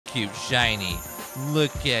cute, shiny.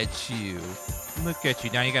 Look at you. Look at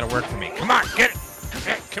you. Now you gotta work for me. Come on, get it.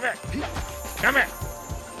 Come here. Come here.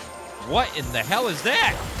 What in the hell is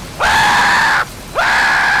that?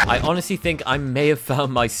 I honestly think I may have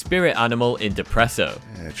found my spirit animal in Depresso.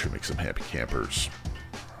 That should make some happy campers.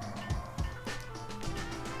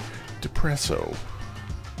 Depresso.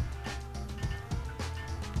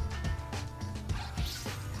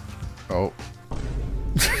 Oh.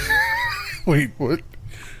 Wait, what?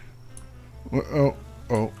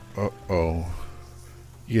 Oh.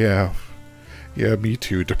 Yeah. Yeah, me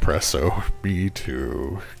too, Depresso. Me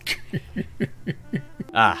too.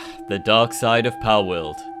 The dark side of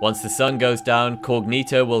Palworld. Once the sun goes down,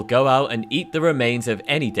 Cognito will go out and eat the remains of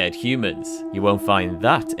any dead humans. You won't find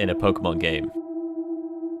that in a Pokemon game.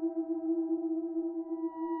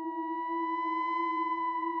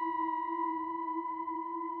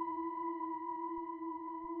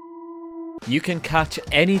 You can catch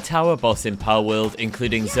any tower boss in Palworld,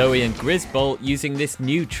 including Zoe and Grisbolt, using this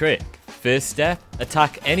new trick. First step,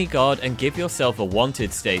 attack any guard and give yourself a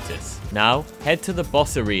wanted status. Now, head to the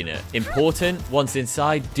boss arena. Important, once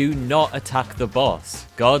inside, do not attack the boss.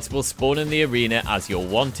 Guards will spawn in the arena as you're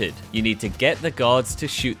wanted. You need to get the guards to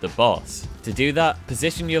shoot the boss. To do that,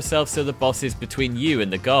 position yourself so the boss is between you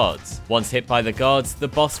and the guards. Once hit by the guards, the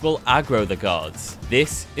boss will aggro the guards.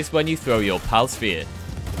 This is when you throw your Pal Sphere.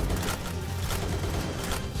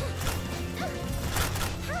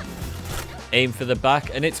 Aim for the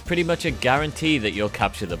back and it's pretty much a guarantee that you'll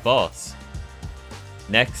capture the boss.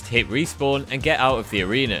 Next, hit respawn and get out of the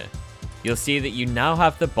arena. You'll see that you now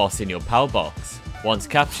have the boss in your Pal Box. Once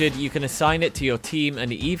captured, you can assign it to your team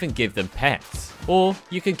and even give them pets. Or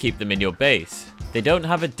you can keep them in your base. They don't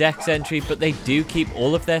have a dex entry, but they do keep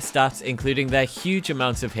all of their stats, including their huge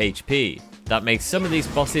amounts of HP. That makes some of these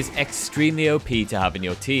bosses extremely OP to have in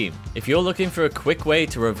your team. If you're looking for a quick way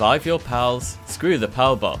to revive your pals, screw the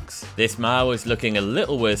Pal Box. This Mao is looking a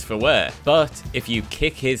little worse for wear, but if you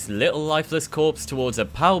kick his little lifeless corpse towards a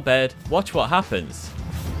pal bed, watch what happens.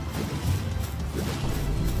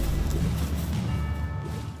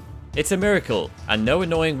 It's a miracle, and no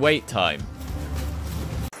annoying wait time.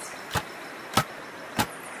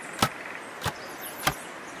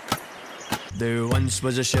 There once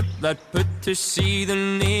was a ship that put to sea. The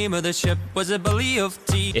name of the ship was a Belly of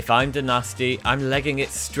Tea. If I'm Dynasty, I'm legging it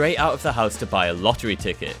straight out of the house to buy a lottery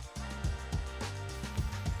ticket.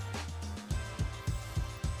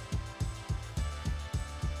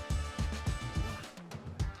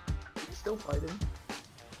 Still fighting.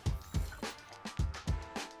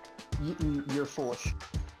 You're foolish.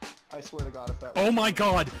 I swear to God if that was... Oh my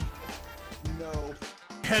god! No.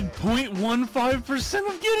 Had 0.15%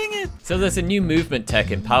 of getting it! So there's a new movement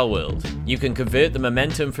tech in Palworld. You can convert the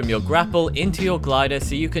momentum from your grapple into your glider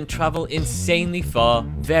so you can travel insanely far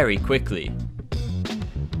very quickly.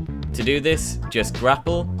 To do this, just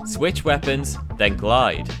grapple, switch weapons, then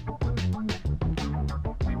glide.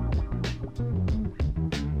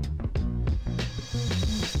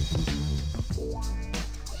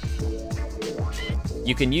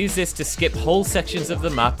 You can use this to skip whole sections of the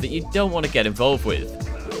map that you don't want to get involved with.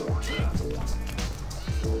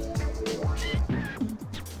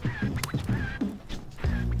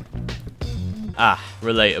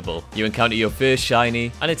 Relatable. You encounter your first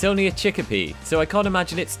shiny, and it's only a Chickapee, so I can't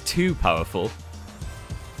imagine it's too powerful.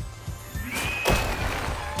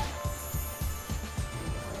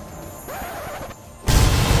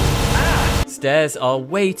 Stairs are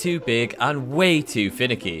way too big and way too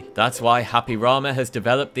finicky. That's why Happy Rama has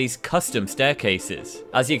developed these custom staircases.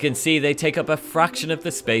 As you can see, they take up a fraction of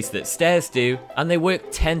the space that stairs do, and they work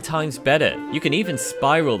 10 times better. You can even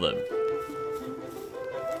spiral them.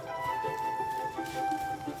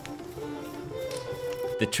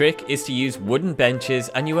 The trick is to use wooden benches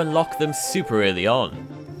and you unlock them super early on.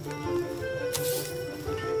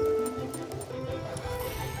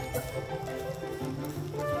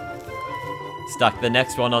 Stack the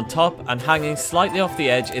next one on top and hanging slightly off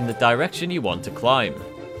the edge in the direction you want to climb.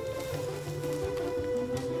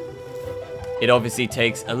 It obviously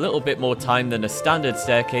takes a little bit more time than a standard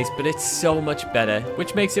staircase, but it's so much better,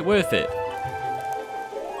 which makes it worth it.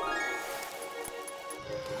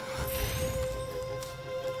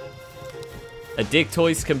 A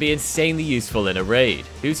Digtoise can be insanely useful in a raid.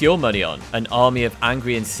 Who's your money on? An army of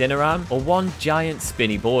angry Incineram or one giant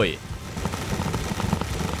spinny boy?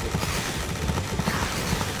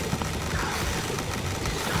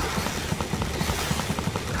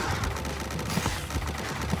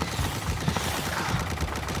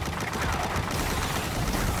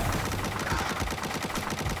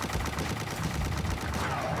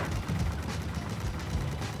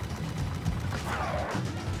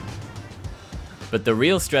 But the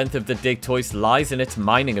real strength of the Digtoise lies in its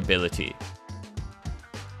mining ability.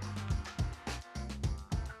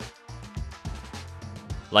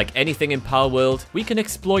 Like anything in Palworld, we can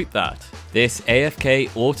exploit that. This AFK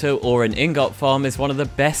auto ore and ingot farm is one of the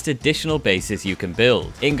best additional bases you can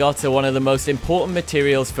build. Ingots are one of the most important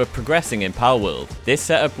materials for progressing in Palworld. This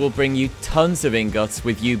setup will bring you tons of ingots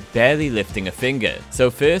with you barely lifting a finger. So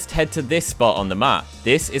first head to this spot on the map.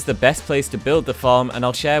 This is the best place to build the farm and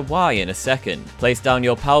I'll share why in a second. Place down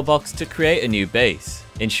your Pal box to create a new base.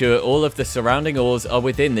 Ensure all of the surrounding ores are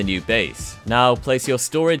within the new base. Now place your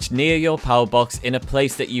storage near your Pal box in a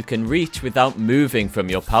place that you can reach without moving from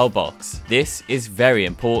your Pal box. This is very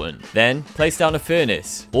important. Then place down a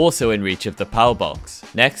furnace, also in reach of the Pal box.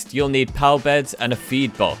 Next you'll need Pal beds and a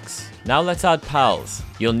feed box. Now let's add pals.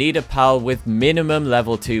 You'll need a pal with minimum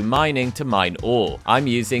level 2 mining to mine ore. I'm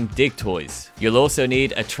using Digtoise. You'll also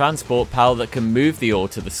need a transport pal that can move the ore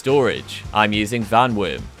to the storage. I'm using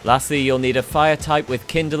Vanworm. Lastly, you'll need a fire type with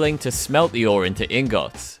kindling to smelt the ore into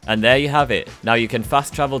ingots. And there you have it. Now you can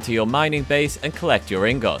fast travel to your mining base and collect your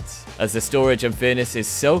ingots. As the storage and furnace is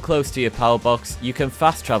so close to your Pal box, you can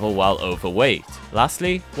fast travel while overweight.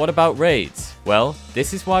 Lastly, what about raids? Well,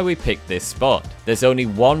 this is why we picked this spot. There's only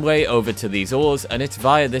one way over to these ores and it's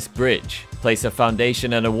via this bridge. Place a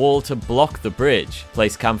foundation and a wall to block the bridge.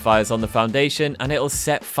 Place campfires on the foundation and it'll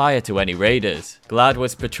set fire to any raiders. Glad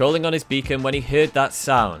was patrolling on his beacon when he heard that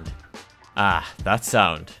sound. Ah, that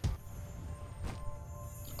sound.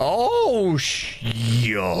 Oh,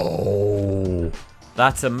 yo.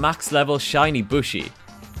 That's a max level shiny bushy.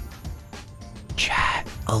 Chat,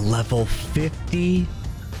 a level 50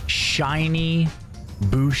 shiny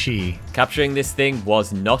Bushi. Capturing this thing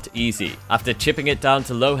was not easy. After chipping it down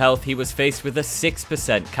to low health, he was faced with a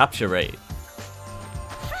 6% capture rate.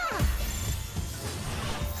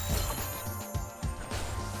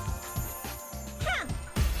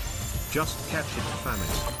 Just captured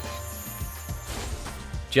family.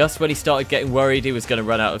 Just when he started getting worried he was going to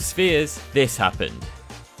run out of spheres, this happened.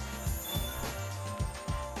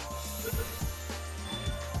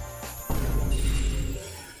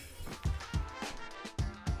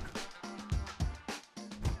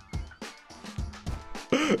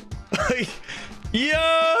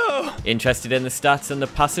 Yo! Interested in the stats and the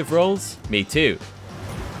passive rolls? Me too.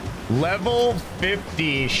 Level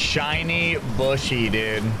 50 shiny Bushy,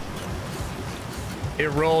 dude. It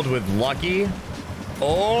rolled with Lucky.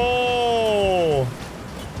 Oh!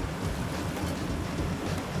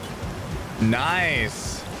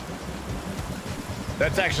 Nice.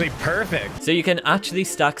 That's actually perfect. So you can actually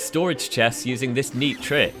stack storage chests using this neat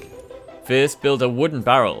trick. First, build a wooden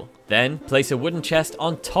barrel. Then, place a wooden chest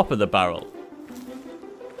on top of the barrel.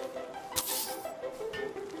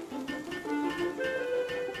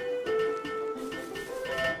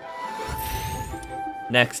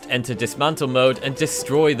 Next, enter dismantle mode and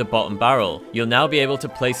destroy the bottom barrel. You'll now be able to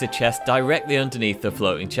place a chest directly underneath the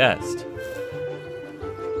floating chest.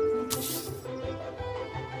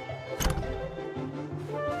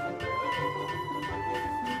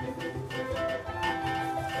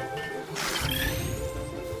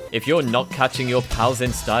 If you're not catching your pals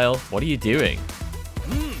in style, what are you doing?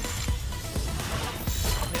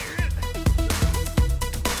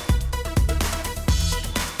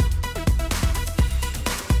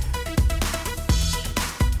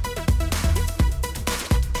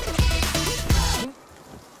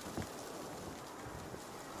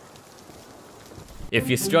 If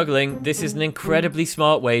you're struggling, this is an incredibly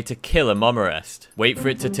smart way to kill a Momorest. Wait for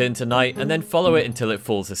it to turn to night and then follow it until it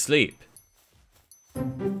falls asleep.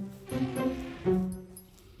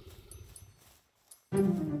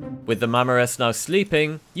 With the Momorest now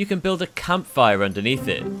sleeping, you can build a campfire underneath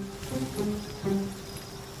it.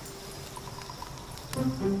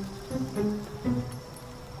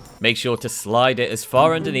 Make sure to slide it as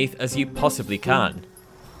far underneath as you possibly can.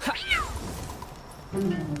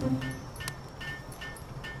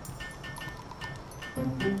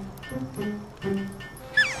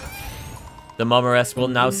 The Momorest will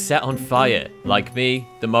now set on fire. Like me,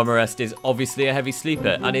 the Momorest is obviously a heavy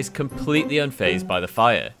sleeper and is completely unfazed by the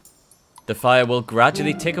fire. The fire will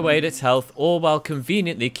gradually tick away at its health, all while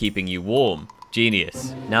conveniently keeping you warm.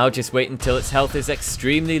 Genius. Now just wait until its health is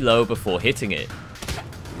extremely low before hitting it.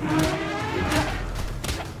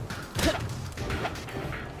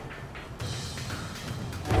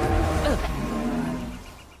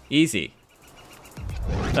 Easy.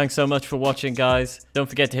 Thanks so much for watching, guys. Don't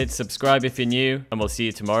forget to hit subscribe if you're new, and we'll see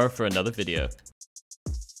you tomorrow for another video.